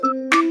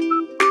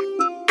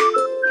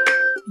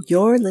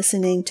You're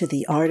listening to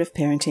the Art of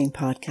Parenting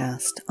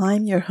podcast.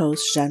 I'm your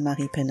host,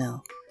 Jeanne-Marie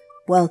Penel.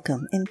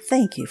 Welcome and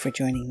thank you for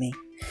joining me.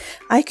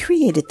 I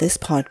created this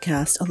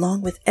podcast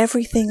along with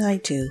everything I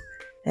do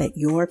at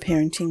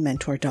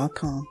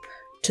yourparentingmentor.com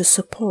to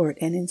support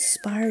and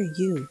inspire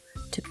you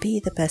to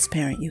be the best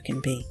parent you can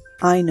be.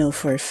 I know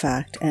for a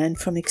fact and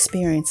from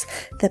experience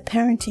that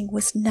parenting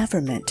was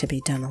never meant to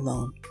be done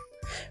alone.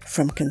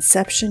 From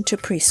conception to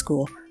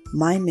preschool,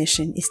 my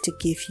mission is to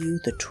give you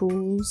the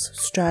tools,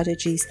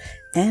 strategies,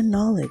 and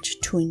knowledge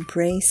to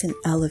embrace and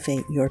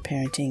elevate your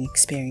parenting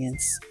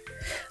experience.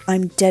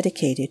 I'm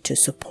dedicated to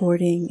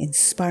supporting,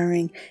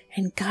 inspiring,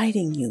 and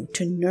guiding you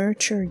to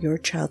nurture your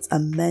child's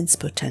immense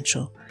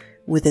potential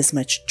with as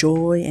much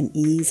joy and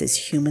ease as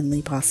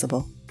humanly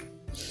possible.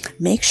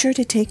 Make sure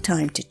to take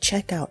time to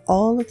check out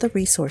all of the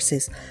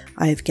resources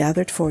I have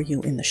gathered for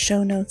you in the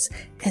show notes,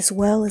 as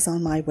well as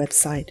on my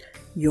website,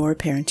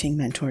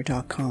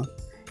 yourparentingmentor.com.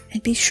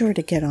 And be sure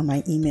to get on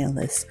my email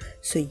list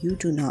so you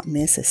do not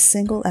miss a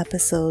single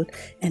episode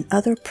and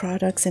other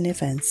products and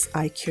events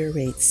I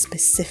curate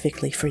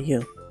specifically for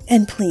you.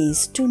 And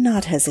please do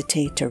not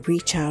hesitate to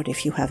reach out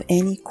if you have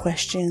any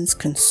questions,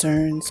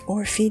 concerns,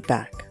 or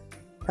feedback.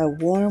 A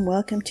warm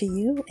welcome to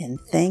you and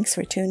thanks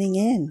for tuning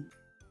in.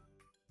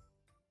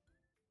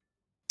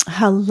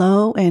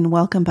 Hello and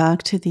welcome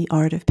back to the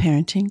Art of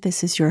Parenting.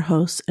 This is your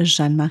host,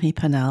 Jeanne-Marie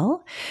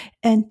Penel.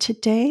 And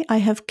today I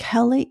have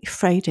Kelly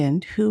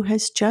Fradin, who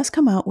has just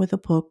come out with a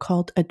book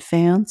called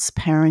Advanced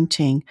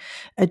Parenting,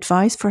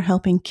 Advice for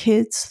Helping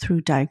Kids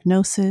Through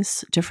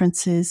Diagnosis,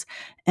 Differences,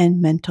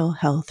 and Mental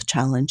Health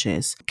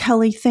Challenges.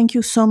 Kelly, thank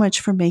you so much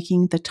for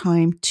making the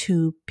time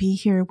to be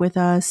here with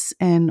us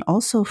and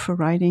also for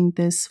writing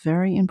this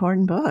very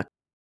important book.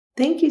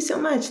 Thank you so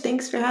much.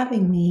 Thanks for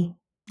having me.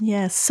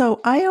 Yes.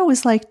 So I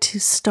always like to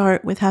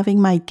start with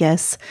having my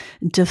guests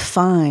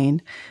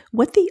define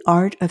what the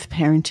art of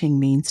parenting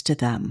means to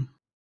them.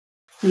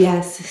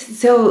 Yes.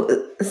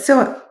 So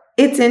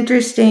it's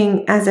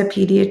interesting as a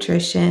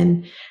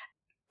pediatrician,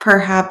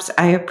 perhaps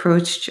I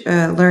approached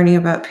learning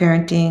about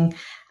parenting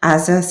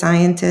as a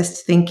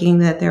scientist, thinking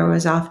that there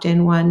was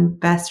often one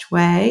best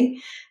way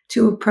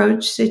to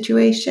approach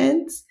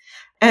situations.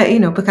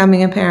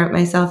 Becoming a parent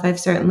myself, I've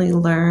certainly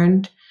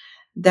learned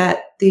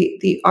that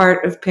the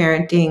art of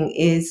parenting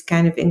is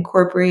kind of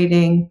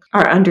incorporating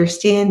our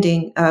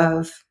understanding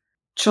of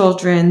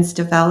children's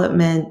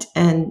development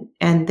and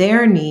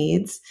their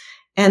needs,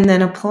 and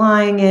then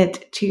applying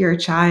it to your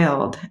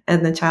child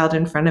and the child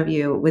in front of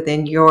you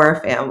within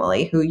your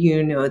family who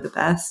you know the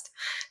best.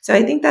 So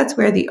I think that's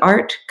where the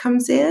art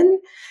comes in,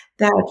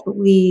 that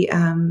we,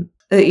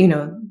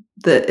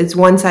 it's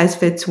one size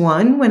fits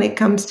one when it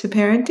comes to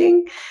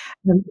parenting,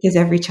 because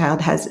every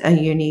child has a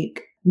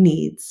unique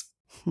needs.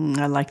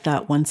 I like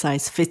that. One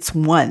size fits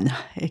one.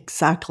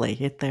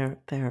 Exactly.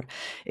 They're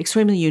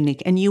extremely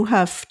unique. And you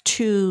have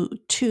two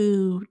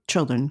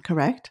children,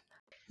 correct?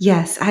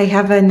 Yes, I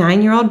have a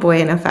 9-year-old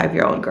boy and a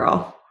 5-year-old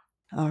girl.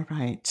 All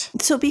right.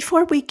 So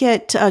before we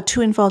get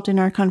too involved in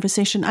our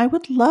conversation, I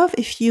would love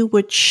if you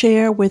would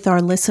share with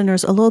our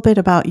listeners a little bit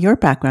about your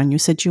background. You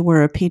said you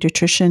were a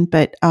pediatrician,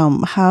 but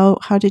how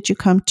did you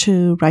come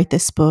to write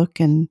this book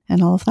and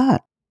all of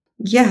that?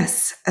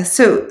 Yes.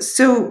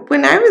 So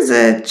when I was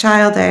a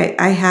child,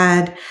 I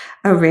had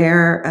a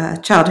rare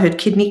childhood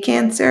kidney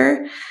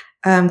cancer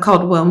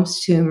called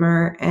Wilms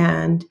tumor.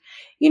 And,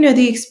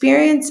 the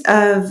experience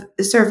of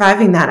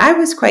surviving that, I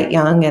was quite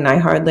young and I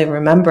hardly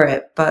remember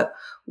it. But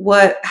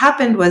what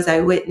happened was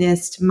I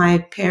witnessed my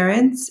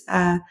parents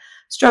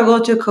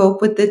struggle to cope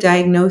with the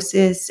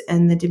diagnosis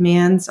and the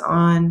demands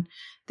on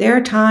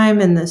their time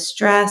and the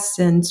stress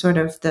and sort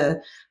of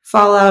the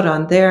fallout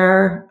on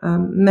their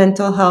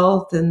mental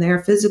health and their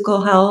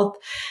physical health.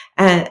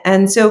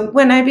 And so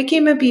when I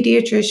became a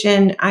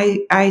pediatrician,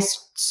 I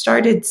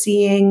started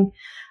seeing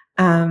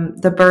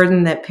the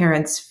burden that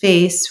parents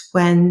face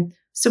when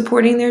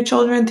supporting their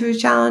children through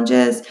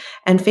challenges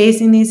and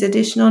facing these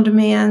additional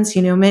demands.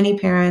 Many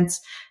parents,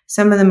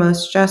 some of the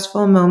most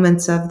stressful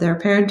moments of their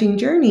parenting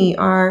journey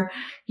are,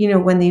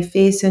 when they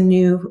face a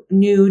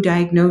new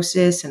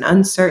diagnosis and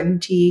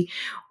uncertainty,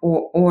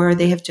 or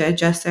they have to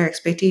adjust their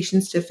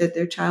expectations to fit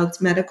their child's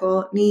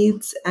medical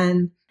needs.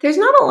 And there's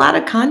not a lot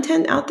of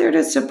content out there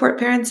to support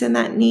parents in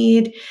that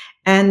need.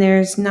 And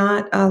there's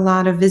not a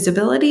lot of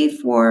visibility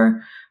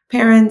for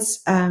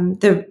parents,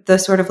 the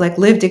sort of like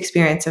lived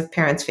experience of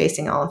parents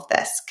facing all of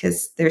this,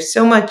 because there's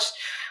so much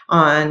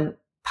on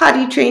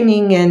potty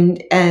training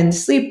and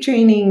sleep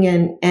training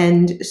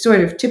and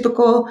sort of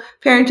typical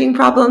parenting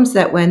problems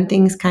that when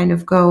things kind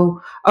of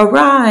go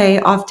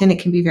awry, often it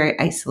can be very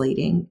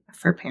isolating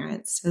for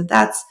parents. So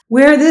that's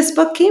where this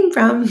book came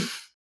from.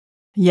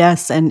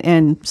 Yes,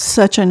 and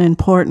such an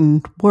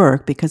important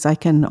work, because I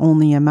can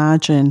only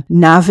imagine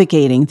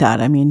navigating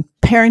that. I mean,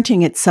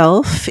 parenting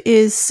itself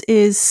is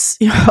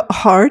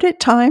hard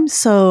at times,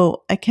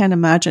 so I can't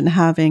imagine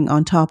having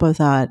on top of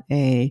that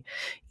a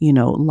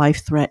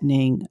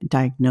life-threatening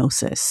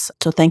diagnosis.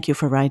 So thank you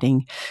for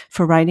writing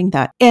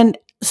that. And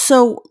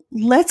so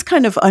let's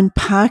kind of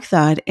unpack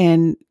that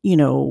and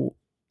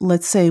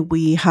let's say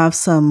we have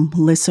some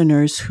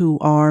listeners who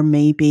are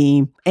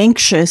maybe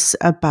anxious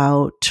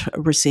about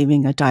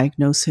receiving a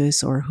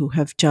diagnosis or who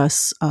have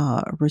just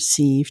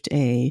received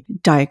a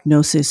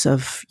diagnosis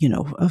of,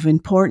 of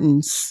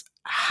importance.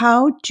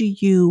 How do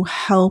you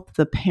help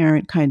the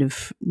parent kind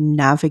of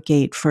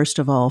navigate, first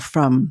of all,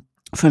 from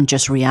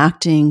just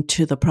reacting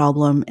to the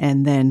problem,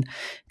 and then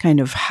kind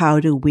of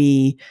how do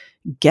we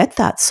get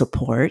that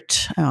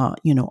support?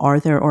 Are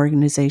there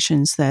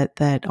organizations that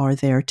are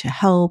there to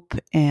help,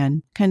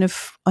 and kind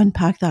of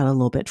unpack that a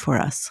little bit for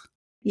us?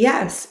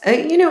 Yes,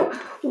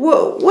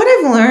 what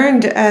I've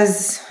learned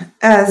as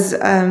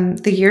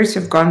the years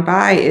have gone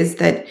by is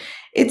that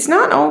it's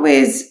not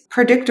always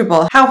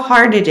predictable how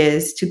hard it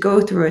is to go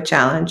through a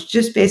challenge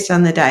just based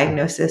on the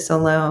diagnosis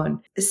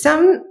alone.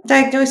 Some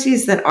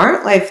diagnoses that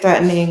aren't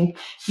life-threatening,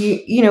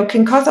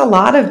 can cause a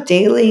lot of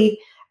daily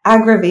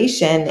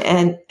aggravation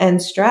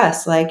and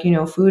stress, like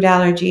food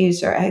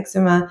allergies or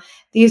eczema.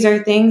 These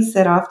are things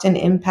that often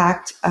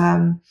impact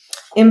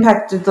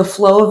the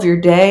flow of your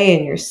day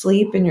and your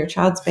sleep and your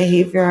child's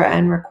behavior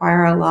and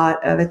require a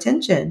lot of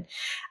attention.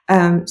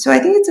 So I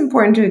think it's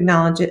important to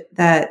acknowledge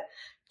that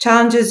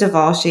challenges of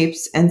all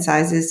shapes and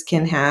sizes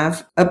can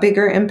have a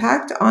bigger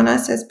impact on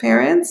us as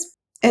parents.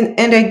 And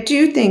I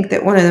do think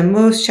that one of the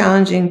most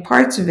challenging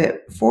parts of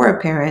it for a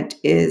parent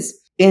is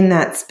in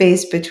that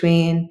space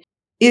between,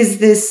 is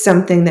this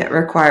something that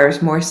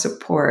requires more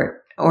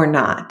support or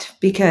not?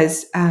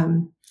 Because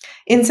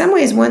in some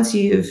ways, once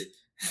you've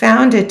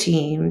found a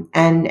team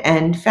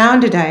and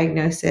found a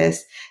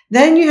diagnosis,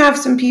 then you have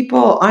some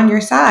people on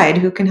your side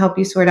who can help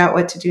you sort out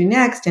what to do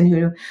next, and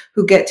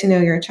who get to know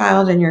your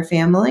child and your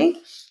family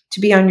to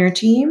be on your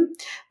team.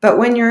 But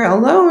when you're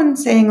alone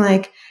saying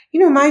like,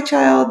 my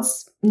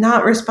child's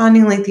not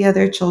responding like the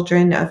other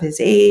children of his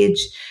age,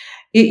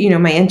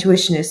 my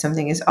intuition is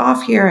something is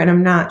off here and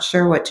I'm not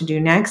sure what to do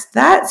next.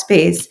 That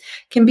space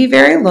can be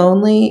very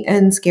lonely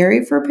and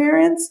scary for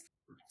parents.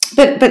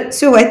 But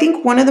so I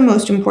think one of the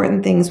most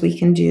important things we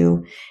can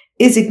do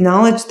is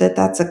acknowledge that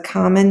that's a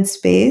common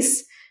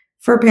space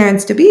for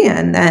parents to be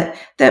in, that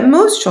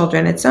most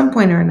children at some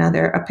point or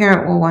another, a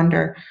parent will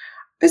wonder,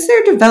 is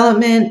their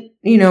development,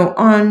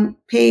 on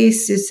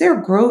pace? Is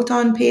their growth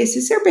on pace?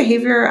 Is their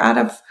behavior out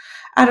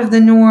of the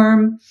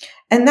norm?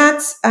 And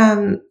that's,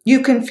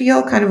 you can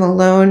feel kind of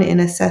alone in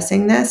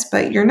assessing this,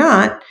 but you're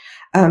not,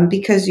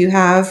 because you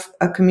have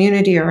a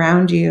community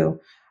around you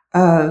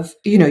of,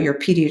 your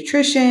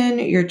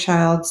pediatrician, your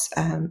child's,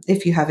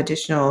 if you have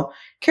additional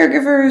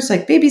caregivers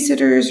like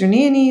babysitters or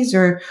nannies,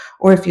 or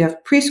if you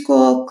have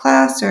preschool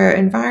class or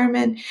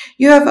environment,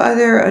 you have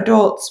other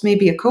adults,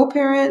 maybe a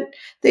co-parent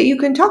that you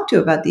can talk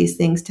to about these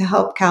things to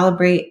help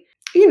calibrate,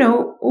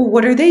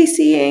 what are they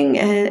seeing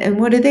and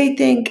what do they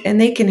think?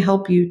 And they can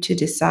help you to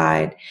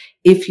decide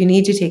if you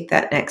need to take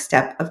that next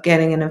step of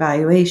getting an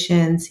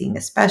evaluation, seeing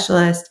a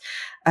specialist,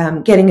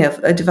 getting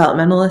a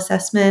developmental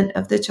assessment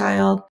of the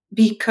child,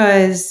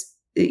 because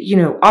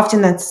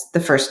often that's the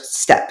first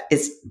step,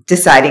 is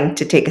deciding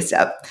to take a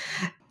step.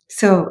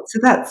 So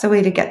that's the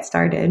way to get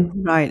started.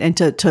 Right. And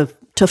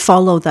to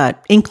follow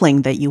that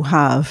inkling that you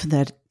have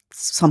that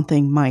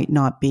something might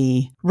not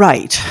be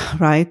right,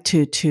 right?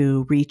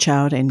 To reach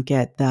out and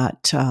get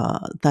that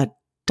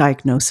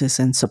diagnosis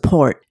and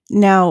support.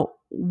 Now,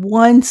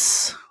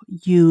 once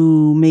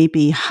you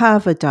maybe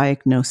have a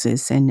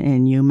diagnosis,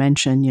 and you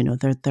mentioned,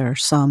 there are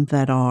some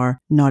that are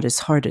not as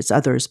hard as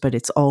others, but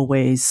it's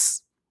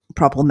always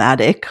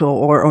problematic,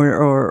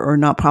 or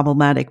not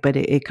problematic, but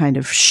it kind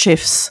of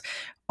shifts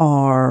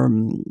our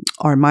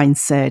our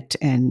mindset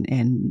and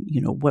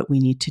what we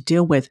need to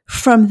deal with.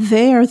 From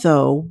there,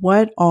 though,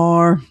 what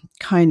are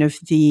kind of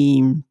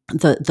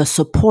the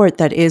support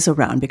that is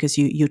around? Because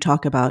you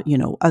talk about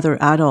other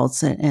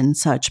adults and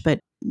such, but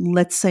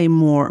let's say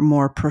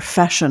more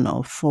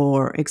professional.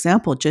 For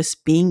example,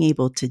 just being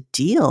able to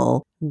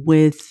deal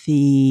with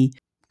the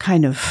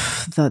kind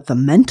of the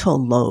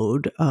mental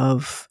load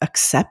of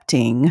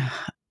accepting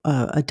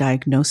a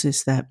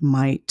diagnosis that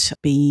might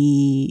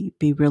be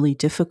really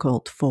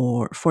difficult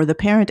for the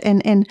parent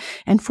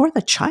and for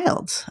the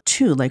child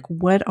too. Like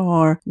what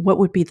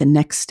would be the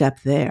next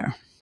step there?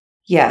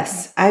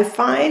 Yes, I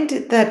find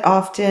that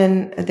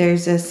often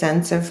there's a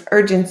sense of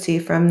urgency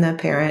from the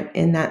parent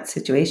in that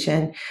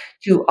situation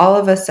to all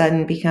of a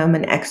sudden become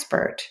an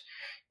expert,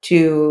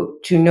 to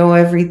know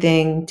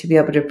everything, to be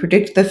able to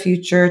predict the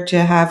future,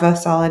 to have a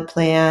solid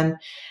plan.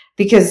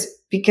 Because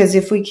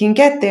if we can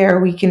get there,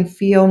 we can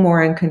feel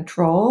more in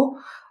control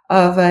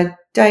of a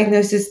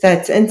diagnosis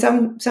that's in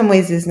some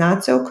ways is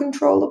not so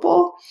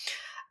controllable.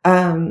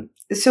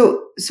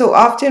 So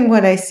often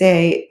what I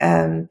say,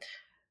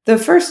 the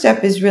first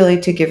step is really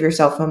to give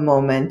yourself a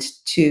moment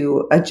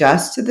to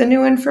adjust to the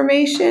new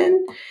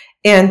information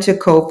and to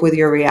cope with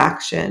your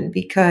reaction,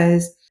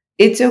 because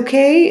it's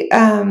okay,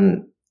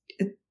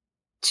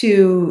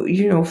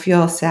 to,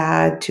 feel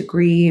sad, to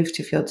grieve,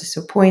 to feel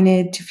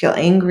disappointed, to feel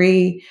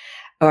angry,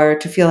 or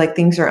to feel like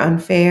things are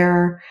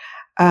unfair.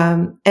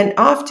 And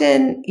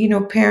often,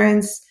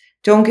 parents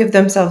don't give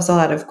themselves a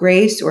lot of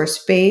grace or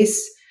space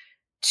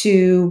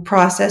to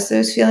process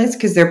those feelings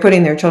because they're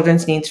putting their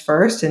children's needs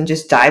first and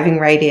just diving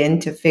right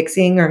into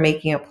fixing or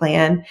making a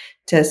plan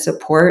to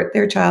support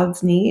their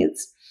child's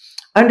needs,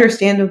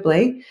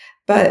 understandably.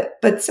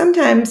 But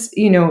sometimes,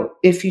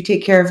 if you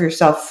take care of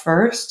yourself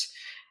first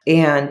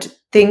and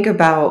think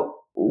about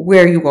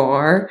where you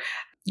are,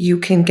 you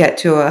can get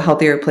to a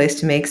healthier place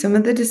to make some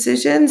of the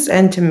decisions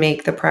and to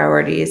make the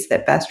priorities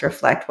that best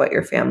reflect what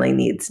your family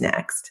needs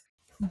next.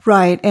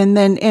 Right. And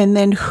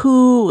then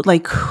who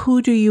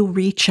do you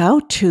reach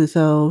out to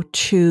though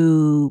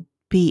to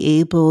be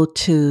able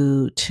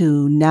to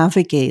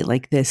navigate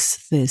like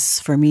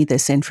this for me,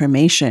 this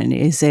information?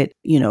 Is it,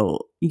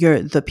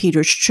 the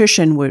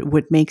pediatrician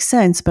would make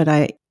sense, but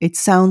it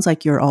sounds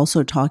like you're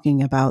also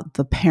talking about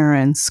the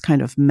parents'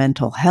 kind of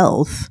mental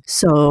health.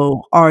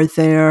 So are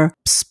there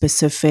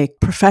specific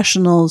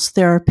professionals,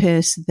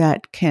 therapists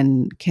that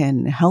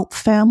can help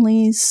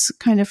families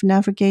kind of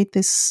navigate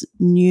this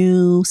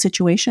new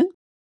situation?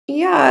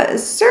 Yeah,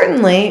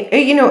 certainly.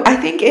 I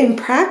think in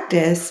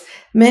practice,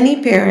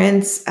 many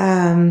parents,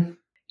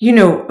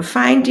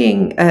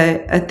 finding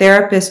a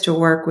therapist to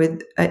work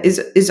with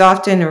is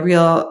often a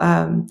real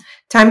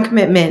time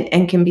commitment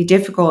and can be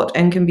difficult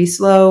and can be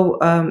slow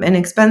and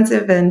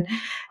expensive.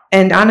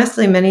 And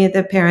honestly, many of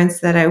the parents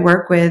that I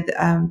work with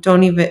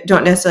don't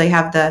necessarily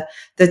have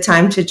the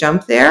time to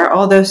jump there.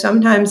 Although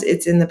sometimes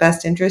it's in the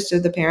best interest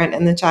of the parent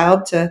and the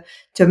child to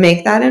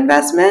make that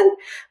investment.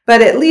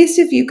 But at least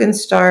if you can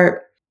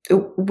start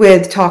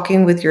with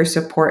talking with your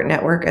support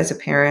network as a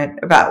parent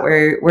about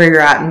where you're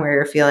at and where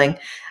you're feeling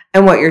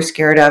and what you're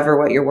scared of or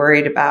what you're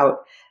worried about,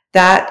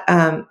 that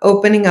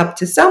opening up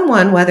to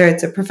someone, whether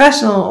it's a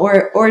professional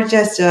or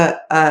just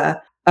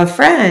a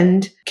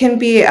friend, can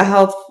be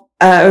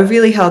a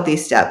really healthy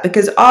step.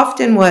 Because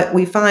often what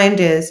we find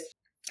is,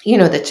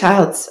 the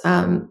child's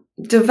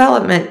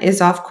development is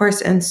off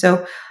course. And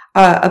so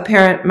a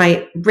parent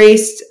might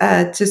race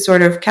to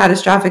sort of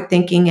catastrophic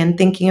thinking and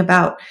thinking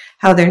about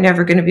how they're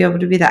never going to be able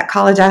to be that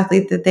college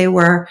athlete that they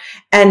were.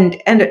 And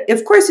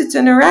of course, it's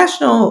an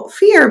irrational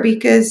fear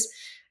because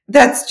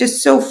that's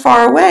just so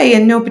far away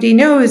and nobody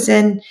knows.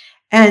 And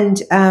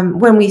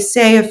when we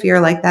say a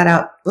fear like that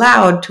out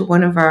loud to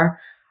one of our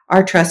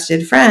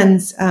trusted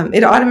friends,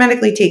 it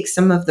automatically takes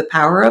some of the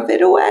power of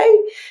it away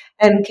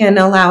and can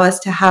allow us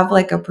to have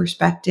like a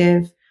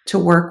perspective to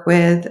work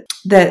with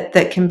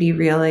that can be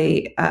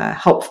really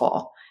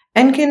helpful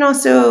and can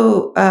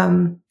also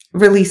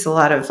release a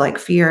lot of like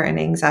fear and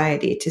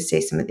anxiety to say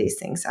some of these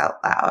things out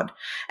loud.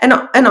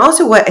 And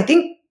also what I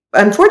think,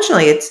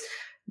 unfortunately, it's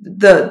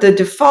the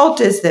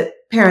default is that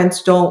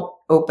parents don't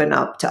open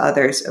up to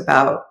others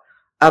about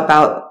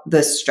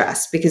the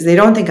stress because they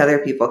don't think other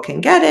people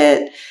can get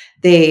it.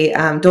 They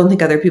don't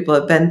think other people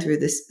have been through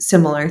this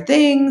similar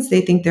things.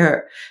 They think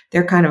they're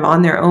kind of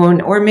on their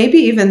own, or maybe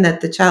even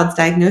that the child's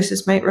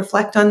diagnosis might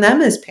reflect on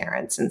them as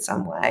parents in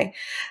some way.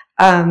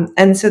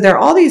 And so there are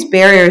all these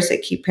barriers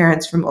that keep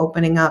parents from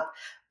opening up.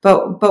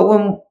 But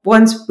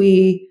once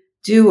we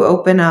do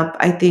open up,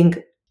 I think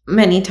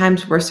many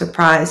times we're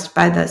surprised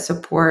by the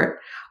support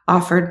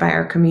offered by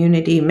our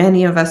community.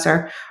 Many of us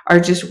are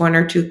just one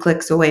or two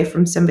clicks away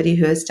from somebody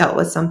who has dealt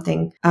with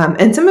something.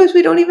 And sometimes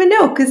we don't even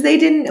know because they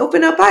didn't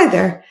open up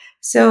either.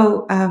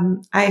 So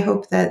I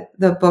hope that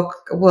the book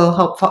will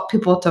help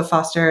people to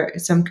foster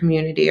some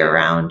community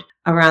around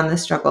the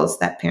struggles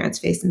that parents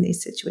face in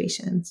these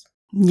situations.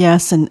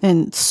 Yes,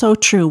 and so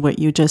true what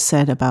you just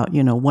said about,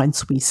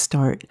 once we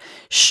start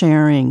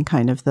sharing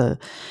kind of the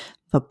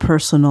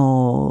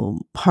personal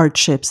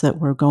hardships that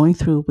we're going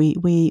through,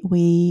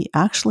 we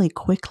actually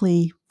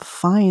quickly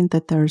find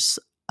that there's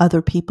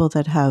other people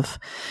that have,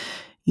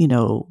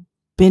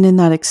 been in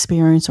that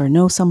experience or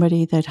know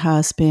somebody that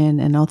has been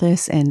and all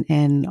this,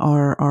 and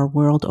our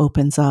world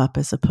opens up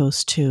as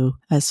opposed to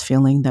as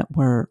feeling that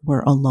we're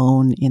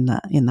alone in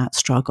that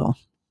struggle.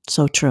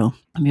 So true.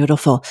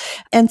 Beautiful.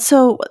 And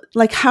so,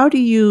 like, how do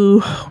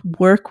you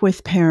work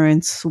with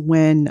parents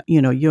when,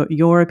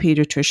 you're a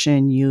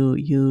pediatrician,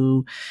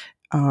 you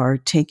are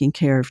taking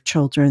care of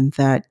children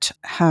that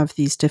have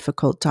these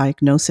difficult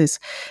diagnoses?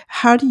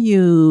 How do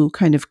you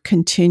kind of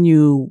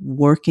continue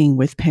working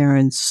with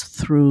parents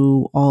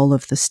through all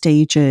of the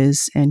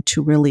stages and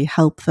to really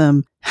help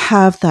them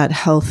have that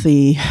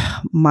healthy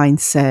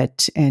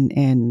mindset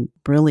and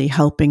really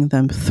helping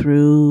them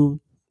through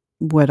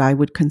what I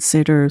would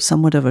consider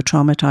somewhat of a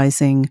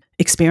traumatizing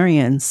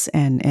experience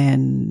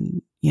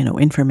and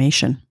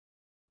information?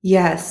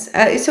 Yes.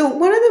 So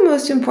one of the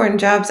most important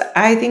jobs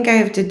I think I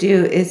have to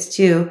do is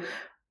to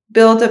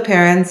build a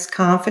parent's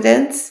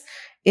confidence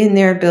in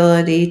their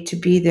ability to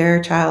be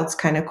their child's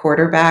kind of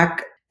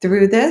quarterback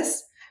through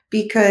this,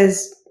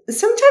 because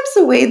sometimes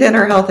the way that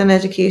our health and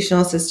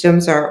educational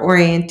systems are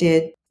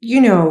oriented,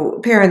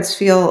 parents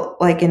feel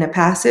like in a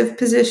passive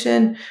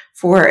position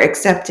for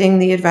accepting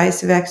the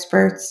advice of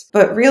experts,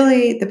 but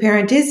really the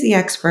parent is the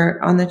expert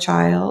on the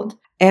child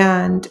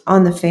and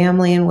on the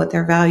family and what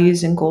their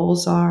values and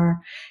goals are.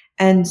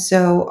 And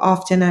so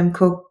often I'm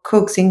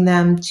coaxing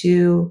them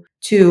to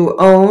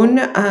own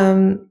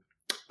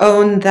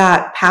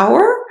that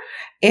power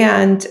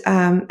and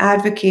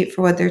advocate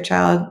for what their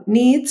child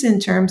needs in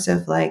terms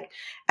of, like,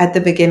 at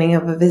the beginning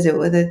of a visit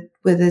with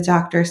a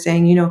doctor,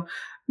 saying,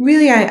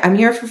 really, I'm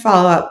here for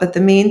follow up, but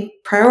the main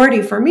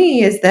priority for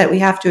me is that we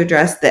have to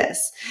address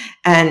this,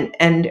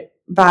 and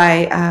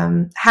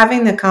by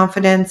having the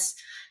confidence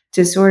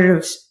to sort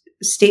of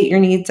state your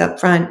needs up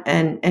front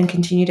and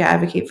continue to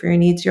advocate for your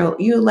needs,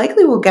 you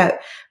likely will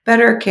get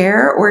better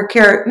care, or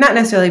care not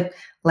necessarily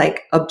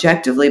like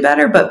objectively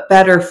better, but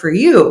better for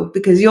you,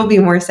 because you'll be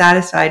more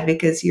satisfied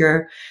because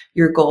your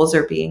goals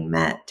are being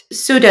met.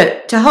 So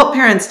to help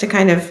parents to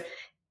kind of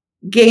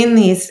gain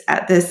this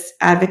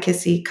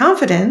advocacy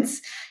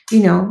confidence,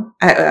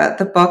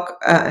 the book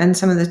and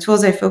some of the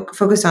tools I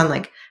focus on,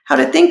 like how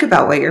to think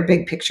about what your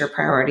big picture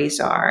priorities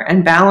are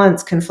and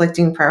balance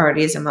conflicting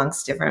priorities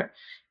amongst different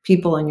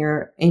people in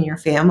your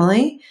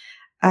family,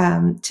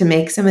 to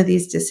make some of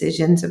these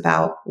decisions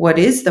about what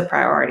is the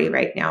priority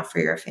right now for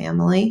your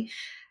family,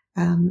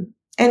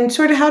 and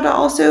sort of how to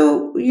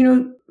also,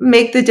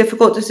 make the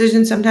difficult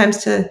decision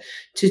sometimes to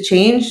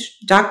change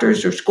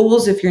doctors or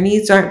schools if your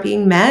needs aren't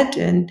being met,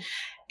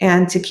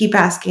 and to keep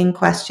asking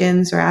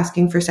questions or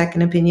asking for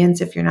second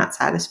opinions if you're not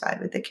satisfied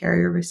with the care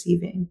you're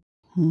receiving.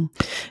 Hmm.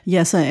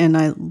 Yes, and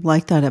I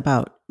like that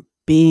about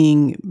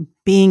being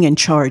in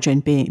charge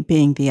and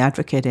being the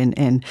advocate,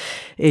 and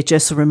it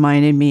just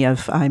reminded me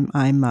of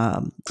I'm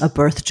a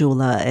birth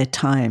doula at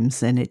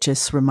times, and it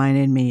just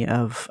reminded me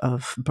of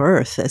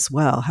birth as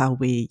well. How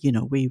we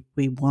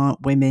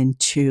want women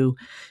to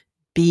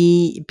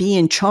be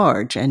in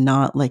charge and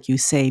not, like you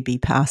say, be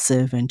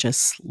passive and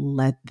just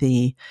let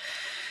the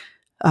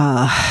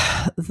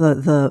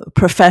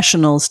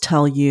professionals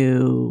tell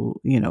you,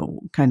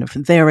 kind of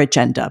their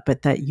agenda,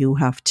 but that you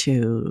have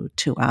to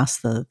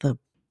ask the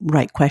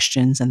right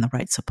questions and the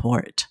right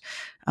support.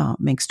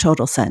 Makes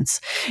total sense.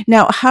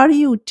 Now, how do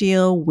you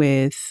deal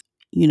with,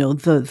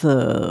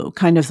 the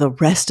kind of the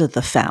rest of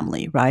the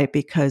family, right?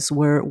 Because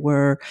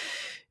we're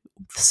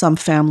some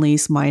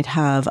families might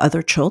have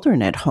other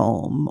children at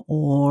home,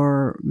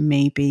 or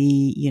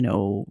maybe,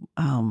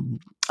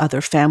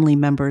 other family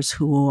members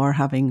who are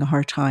having a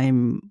hard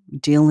time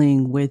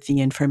dealing with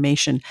the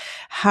information.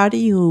 How do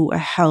you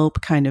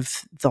help kind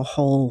of the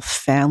whole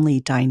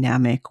family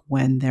dynamic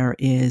when there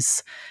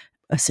is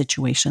a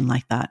situation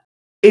like that?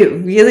 It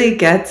really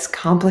gets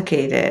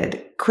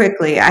complicated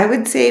quickly. I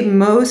would say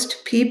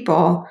most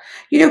people,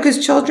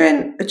 because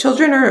children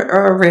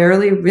are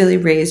rarely really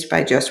raised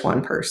by just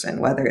one person,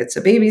 whether it's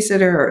a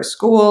babysitter or a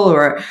school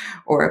or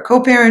a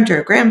co-parent or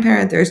a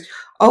grandparent. There's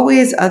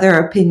always other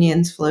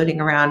opinions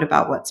floating around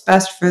about what's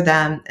best for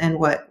them and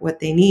what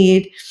they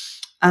need.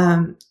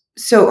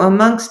 So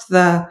amongst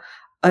the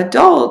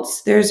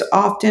adults, there's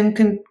often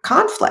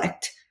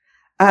conflict.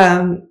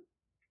 Um,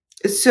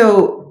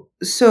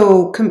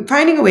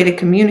 finding a way to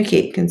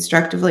communicate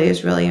constructively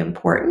is really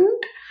important,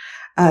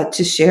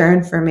 to share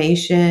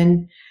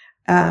information,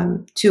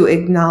 to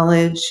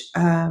acknowledge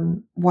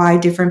why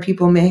different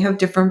people may have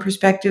different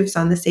perspectives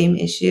on the same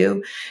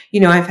issue.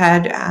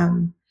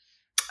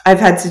 I've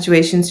had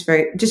situations,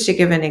 for just to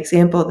give an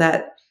example,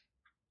 that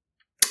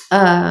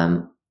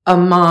a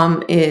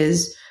mom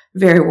is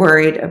very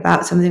worried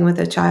about something with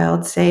a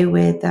child, say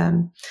with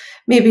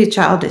maybe a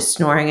child is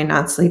snoring and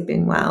not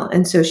sleeping well.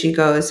 And so she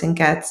goes and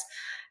gets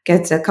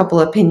a couple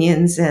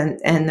opinions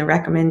and the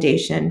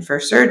recommendation for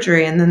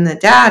surgery. And then the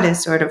dad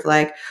is sort of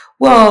like,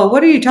 well,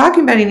 what are you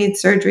talking about? He needs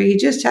surgery. He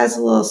just has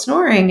a little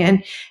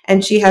snoring.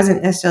 And she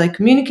hasn't necessarily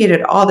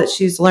communicated all that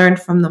she's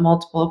learned from the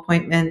multiple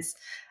appointments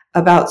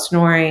about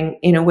snoring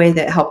in a way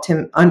that helped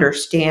him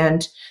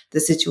understand the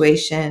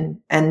situation.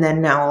 And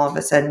then now all of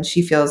a sudden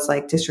she feels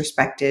like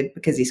disrespected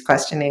because he's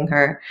questioning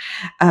her.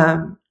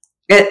 And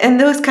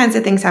those kinds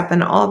of things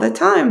happen all the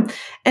time.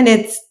 And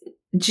it's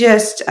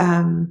just,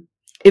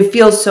 it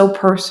feels so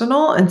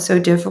personal and so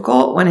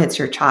difficult when it's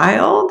your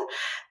child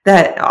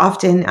that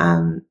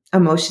often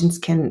emotions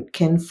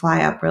can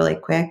fly up really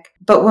quick.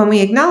 But when we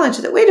acknowledge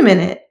that, wait a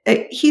minute,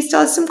 he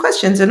still has some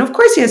questions, and of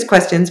course he has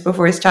questions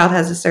before his child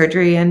has a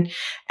surgery, and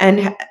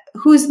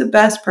who's the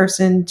best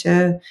person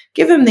to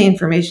give him the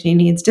information he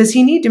needs? Does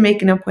he need to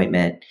make an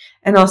appointment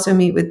and also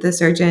meet with the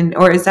surgeon,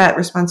 or is that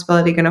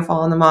responsibility going to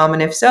fall on the mom?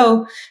 And if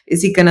so,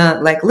 is he going to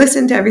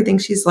listen to everything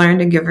she's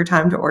learned and give her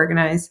time to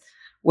organize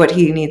what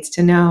he needs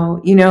to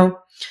know?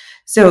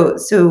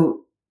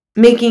 So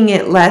making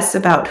it less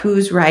about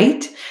who's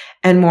right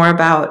and more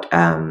about,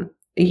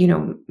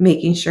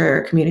 making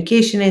sure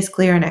communication is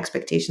clear and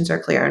expectations are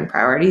clear and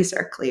priorities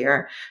are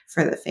clear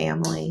for the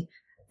family.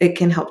 It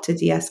can help to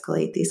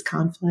de-escalate these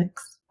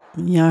conflicts.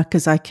 Yeah,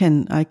 because I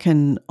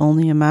can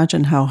only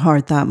imagine how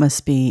hard that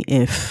must be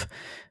if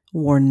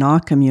we're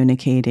not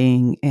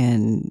communicating,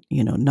 and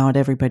not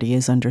everybody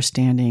is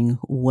understanding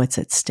what's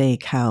at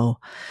stake. How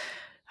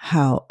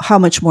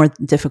much more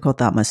difficult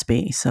that must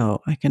be.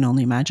 So I can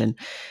only imagine.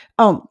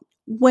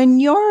 When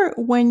you're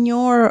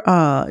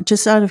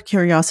just out of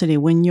curiosity,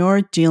 when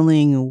you're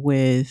dealing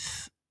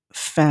with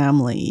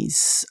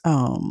families,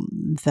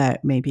 that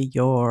maybe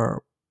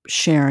you're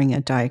sharing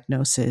a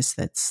diagnosis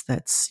that's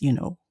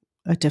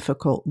a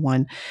difficult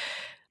one,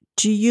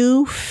 Do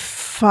you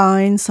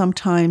find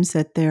sometimes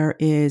that there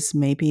is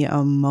maybe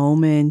a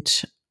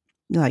moment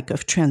like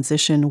of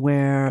transition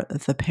where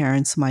the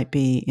parents might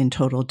be in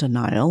total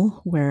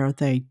denial, where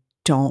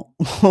don't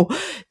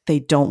they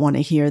don't want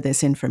to hear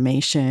this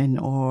information,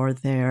 or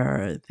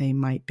they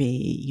might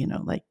be,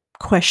 like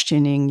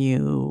questioning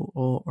you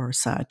or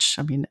such?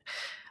 I mean,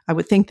 I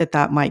would think that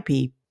that might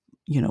be,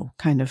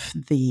 kind of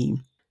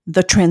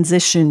the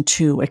transition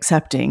to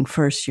accepting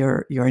first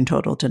you're in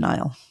total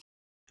denial.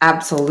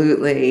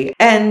 Absolutely.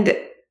 And,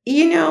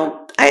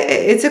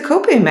 it's a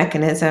coping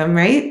mechanism,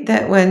 right?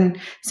 That when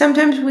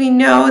sometimes we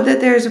know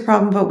that there's a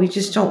problem, but we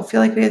just don't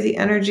feel like we have the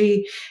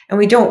energy and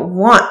we don't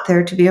want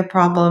there to be a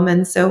problem.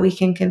 And so we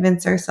can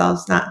convince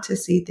ourselves not to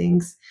see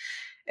things.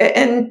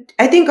 And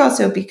I think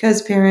also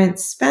because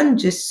parents spend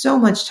just so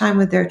much time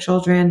with their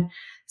children,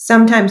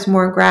 sometimes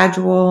more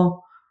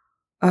gradual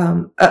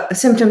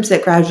symptoms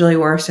that gradually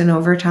worsen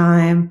over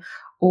time,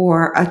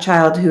 or a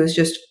child who has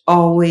just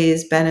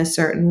always been a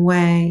certain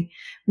way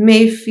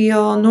may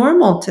feel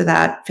normal to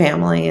that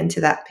family and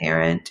to that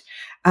parent.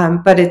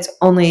 But it's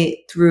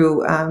only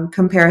through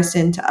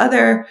comparison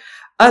to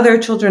other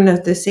children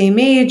of the same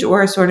age,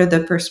 or sort of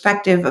the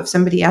perspective of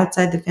somebody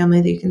outside the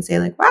family, that you can say,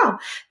 like, wow,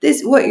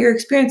 this, what you're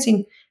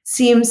experiencing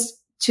seems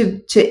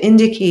to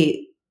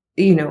indicate,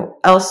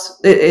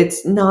 else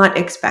it's not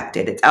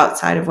expected. It's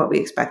outside of what we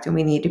expect, and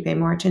we need to pay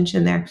more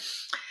attention there.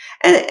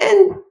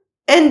 And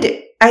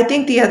and I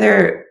think the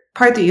other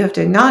part that you have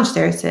to acknowledge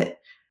there is that,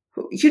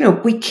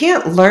 we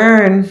can't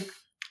learn,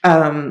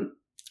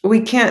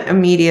 we can't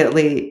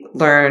immediately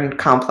learn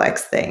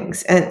complex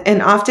things,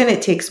 and often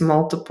it takes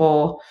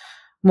multiple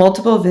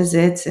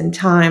visits and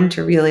time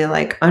to really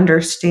like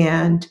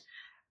understand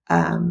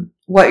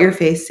what you're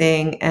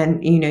facing.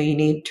 And you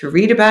need to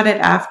read about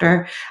it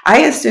after. I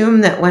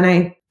assume that when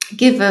I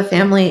give a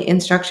family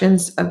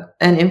instructions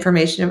and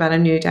information about a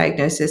new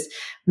diagnosis,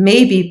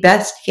 maybe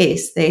best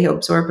case they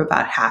absorb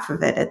about half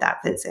of it at that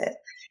visit.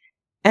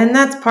 And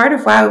that's part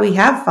of why we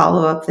have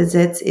follow-up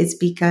visits, is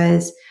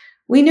because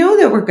we know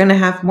that we're going to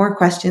have more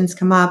questions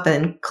come up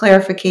and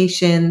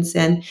clarifications,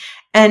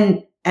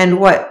 and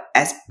what,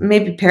 as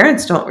maybe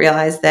parents don't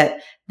realize,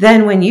 that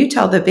then when you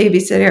tell the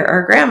babysitter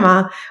or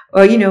grandma,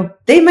 or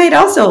they might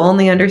also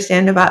only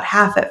understand about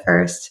half at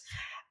first.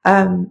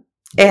 Um,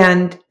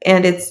 and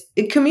it's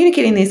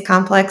communicating these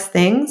complex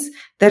things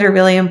that are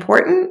really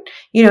important.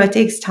 It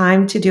takes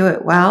time to do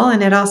it well,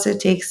 and it also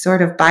takes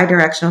sort of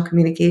bi-directional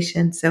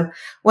communication. So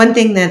one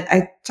thing that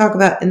I talk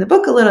about in the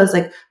book a little is,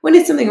 like, when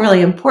it's something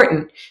really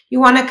important, you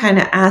want to kind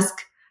of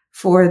ask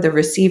for the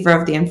receiver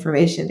of the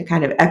information to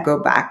kind of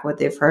echo back what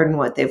they've heard and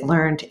what they've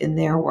learned in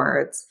their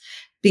words.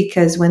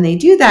 Because when they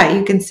do that,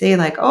 you can say,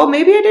 like, oh,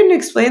 maybe I didn't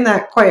explain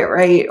that quite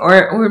right.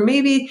 Or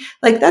maybe,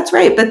 like, that's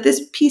right, but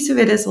this piece of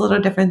it is a little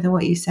different than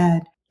what you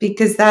said.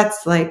 Because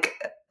that's like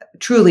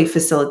truly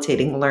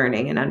facilitating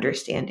learning and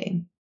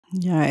understanding.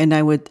 Yeah, and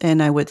I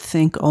would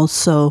think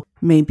also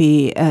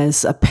maybe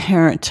as a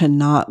parent to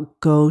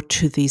not go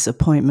to these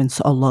appointments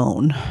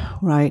alone,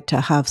 right? To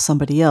have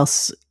somebody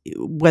else,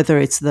 whether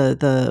it's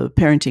the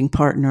parenting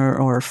partner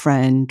or a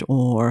friend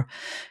or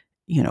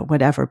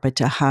whatever, but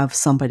to have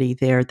somebody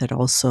there that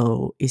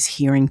also is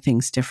hearing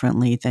things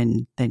differently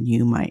than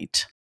you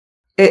might.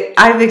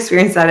 I've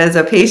experienced that as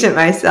a patient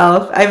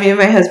myself. I mean,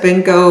 my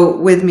husband go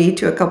with me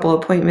to a couple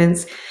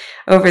appointments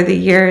over the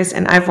years,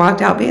 and I've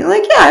walked out being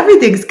like, yeah,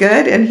 everything's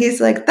good. And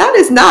he's like, that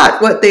is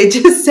not what they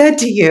just said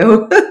to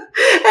you. And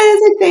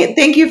it's like,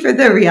 thank you for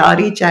the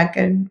reality check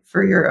and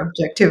for your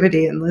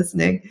objectivity and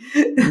listening.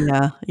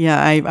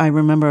 Yeah. I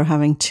remember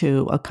having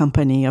to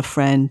accompany a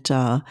friend,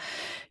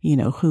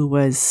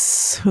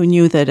 who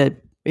knew that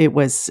it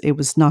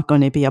was not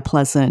going to be a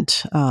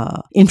pleasant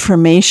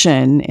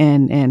information,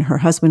 and her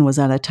husband was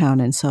out of town,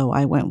 and so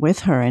I went with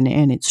her,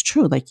 and it's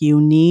true, like,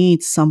 you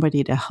need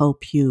somebody to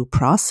help you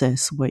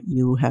process what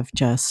you have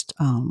just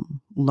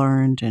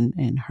learned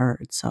and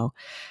heard. So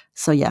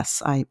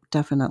yes, I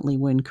definitely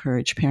would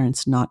encourage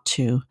parents not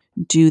to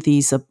do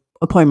these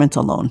appointments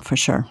alone, for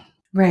sure.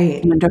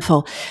 Right.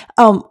 Wonderful.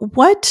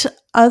 What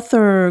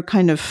other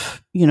kind of,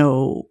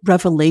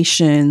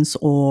 revelations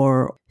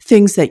or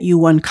things that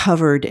you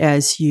uncovered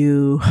as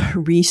you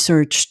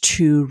researched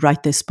to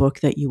write this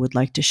book that you would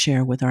like to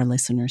share with our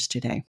listeners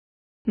today?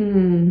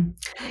 Hmm.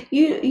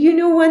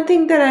 One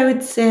thing that I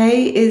would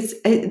say is,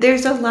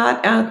 there's a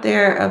lot out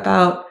there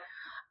about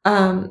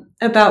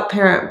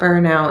parent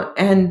burnout,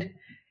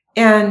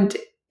 and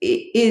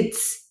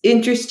it's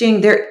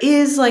interesting. There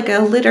is like a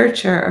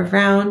literature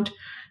around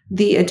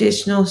the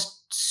additional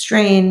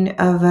strain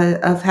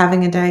of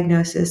having a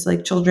diagnosis,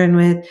 like children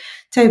with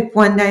type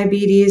 1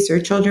 diabetes or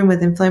children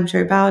with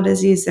inflammatory bowel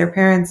disease. Their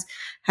parents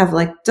have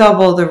like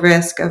double the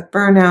risk of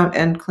burnout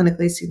and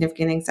clinically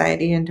significant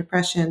anxiety and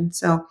depression.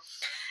 So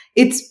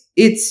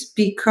it's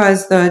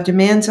because the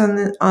demands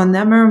on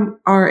them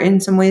are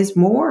in some ways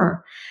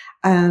more.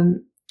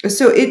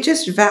 So it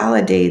just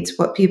validates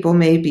what people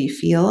may be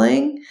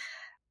feeling.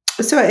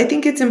 So I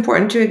think it's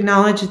important to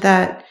acknowledge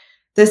that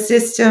the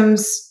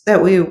systems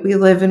that we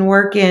live and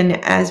work in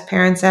as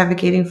parents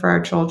advocating for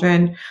our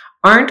children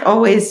aren't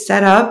always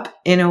set up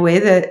in a way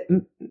that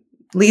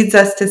leads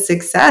us to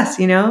success,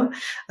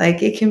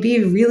 like it can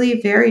be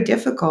really very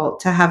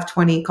difficult to have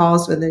 20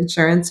 calls with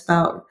insurance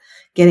about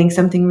getting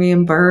something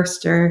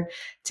reimbursed, or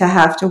to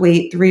have to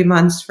wait 3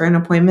 months for an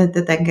appointment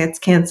that then gets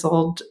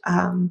canceled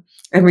and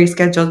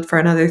rescheduled for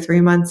another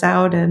 3 months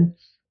out. And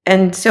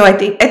so I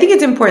think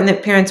it's important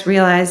that parents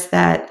realize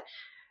that,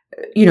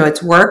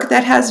 it's work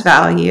that has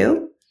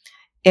value,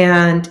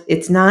 and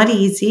it's not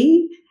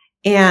easy.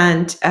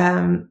 And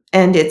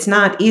it's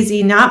not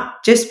easy,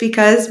 not just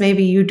because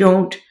maybe you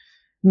don't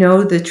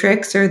know the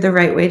tricks or the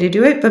right way to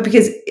do it, but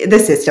because the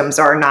systems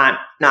are not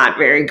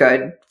very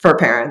good for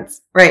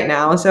parents right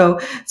now. So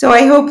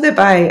I hope that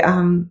by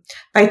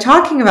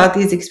talking about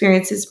these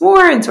experiences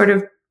more and sort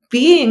of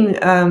being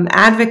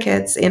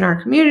advocates in our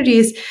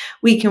communities,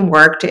 we can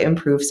work to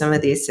improve some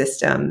of these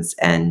systems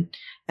and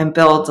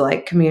build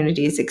like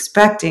communities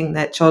expecting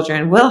that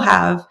children will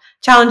have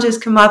challenges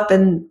come up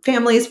and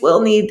families will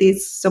need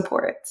these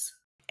supports.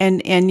 And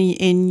in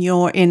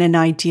an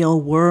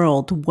ideal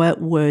world,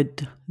 what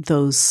would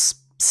those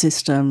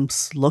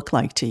systems look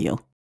like to you?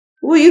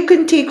 Well, you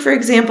can take, for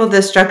example,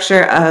 the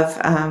structure of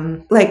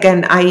like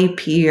an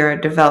IEP or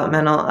a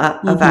developmental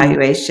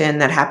evaluation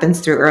that happens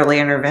through early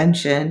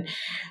intervention.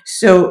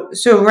 So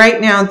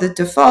right now the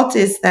default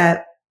is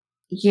that,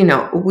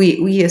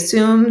 we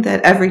assume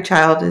that every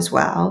child is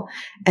well.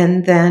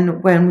 And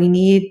then when we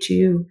need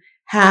to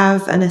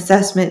have an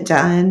assessment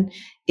done,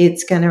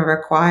 it's going to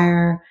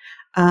require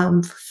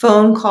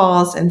phone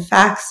calls and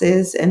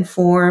faxes and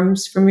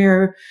forms from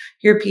your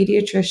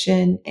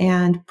pediatrician,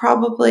 and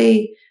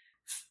probably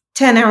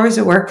 10 hours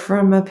of work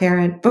from a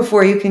parent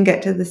before you can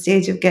get to the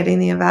stage of getting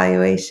the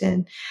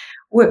evaluation.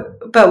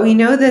 But we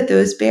know that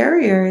those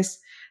barriers,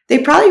 they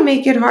probably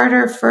make it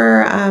harder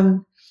for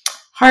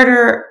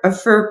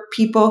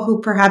people who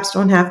perhaps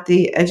don't have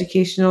the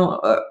educational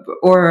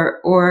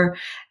or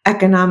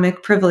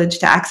economic privilege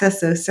to access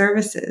those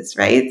services,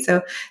 right?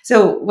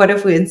 So what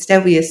if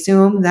we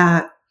assume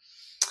that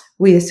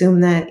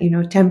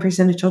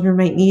 10% of children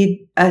might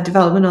need a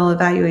developmental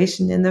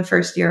evaluation in the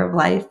first year of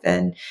life,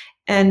 and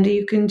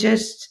you can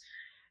just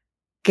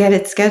get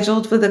it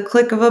scheduled with a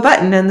click of a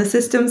button, and the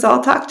systems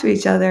all talk to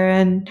each other,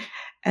 and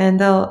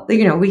they'll,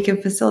 we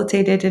can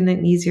facilitate it in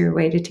an easier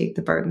way to take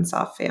the burdens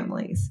off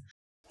families.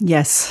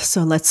 Yes,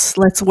 so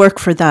let's work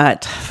for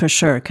that for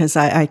sure, because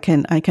I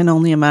can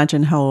only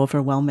imagine how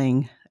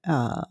overwhelming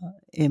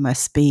it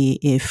must be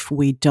if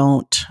we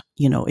don't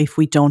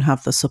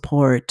have the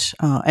support,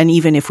 and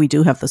even if we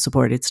do have the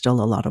support, it's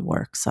still a lot of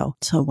work. So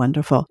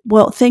wonderful.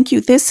 Well, thank you.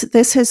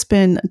 This has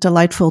been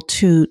delightful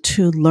to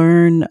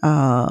learn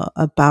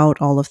about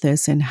all of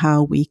this and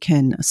how we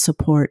can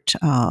support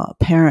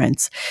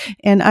parents.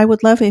 And I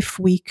would love if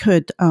we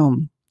could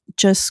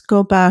just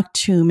go back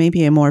to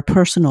maybe a more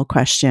personal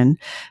question,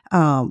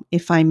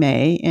 if I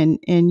may.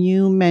 And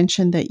you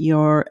mentioned that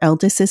your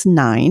eldest is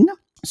 9.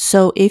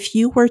 So if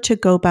you were to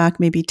go back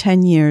maybe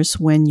 10 years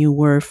when you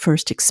were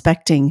first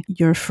expecting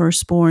your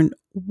firstborn,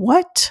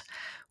 what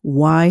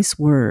wise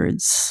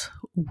words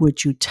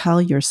would you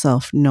tell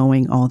yourself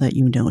knowing all that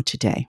you know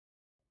today?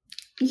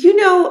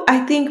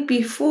 I think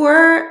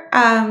before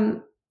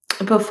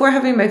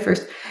having my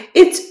first,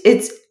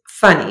 it's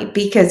funny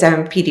because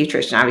I'm a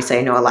pediatrician. Obviously,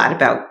 I know a lot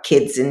about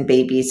kids and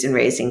babies and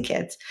raising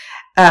kids.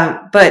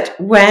 But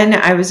when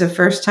I was a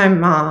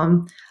first-time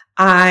mom,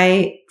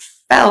 I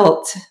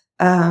felt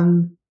I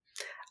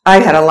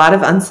had a lot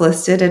of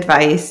unsolicited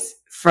advice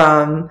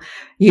from,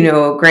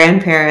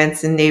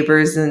 grandparents and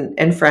neighbors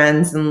and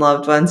friends and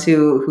loved ones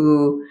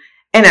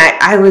and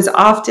I was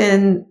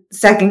often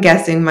second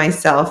guessing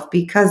myself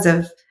because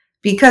of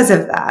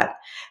that.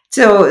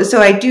 So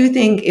I do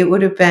think it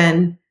would have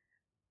been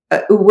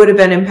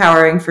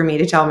empowering for me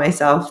to tell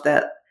myself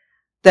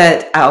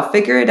that I'll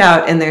figure it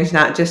out, and there's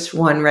not just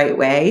one right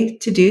way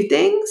to do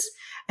things.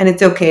 And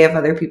it's okay if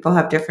other people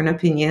have different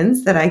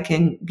opinions, that I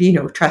can,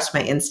 trust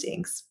my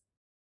instincts.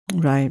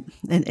 Right.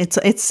 And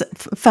it's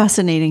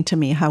fascinating to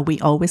me how we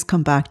always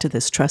come back to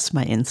this trust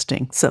my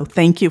instinct. So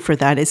thank you for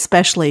that,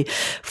 especially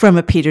from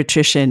a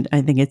pediatrician.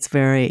 I think it's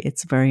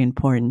very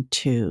important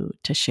to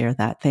share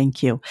that.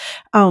 Thank you.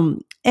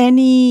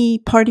 Any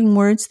parting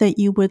words that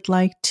you would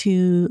like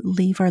to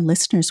leave our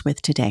listeners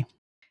with today?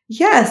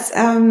 Yes.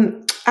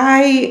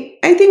 I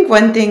think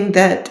one thing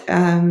that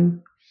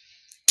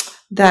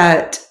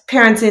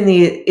parents in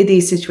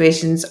these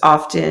situations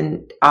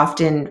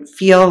often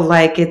feel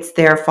like it's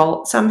their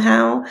fault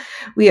somehow.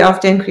 We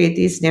often create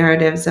these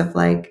narratives of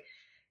like,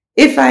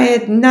 if I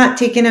had not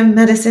taken a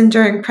medicine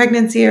during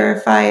pregnancy, or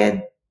if I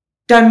had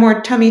done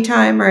more tummy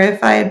time, or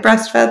if I had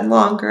breastfed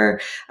longer,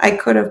 I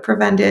could have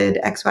prevented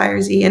X, Y,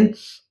 or Z.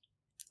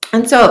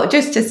 And so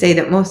just to say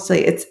that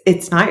mostly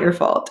it's not your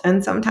fault.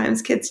 And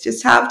sometimes kids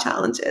just have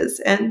challenges,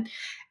 and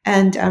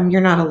you're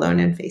not alone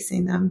in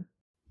facing them.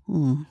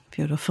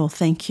 Beautiful.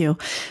 Thank you.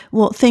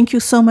 Well, thank you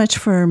so much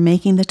for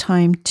making the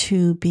time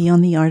to be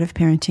on The Art of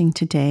Parenting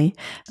today.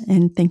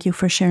 And thank you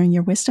for sharing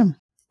your wisdom.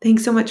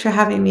 Thanks so much for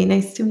having me.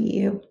 Nice to meet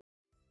you.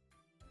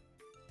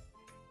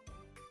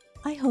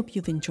 I hope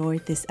you've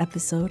enjoyed this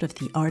episode of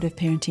the Art of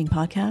Parenting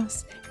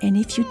podcast. And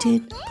if you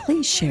did,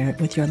 please share it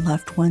with your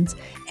loved ones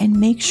and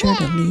make sure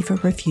to leave a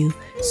review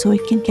so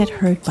it can get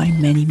heard by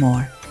many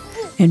more.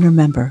 And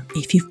remember,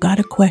 if you've got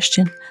a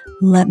question,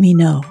 let me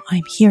know.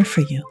 I'm here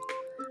for you.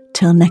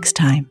 Till next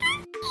time.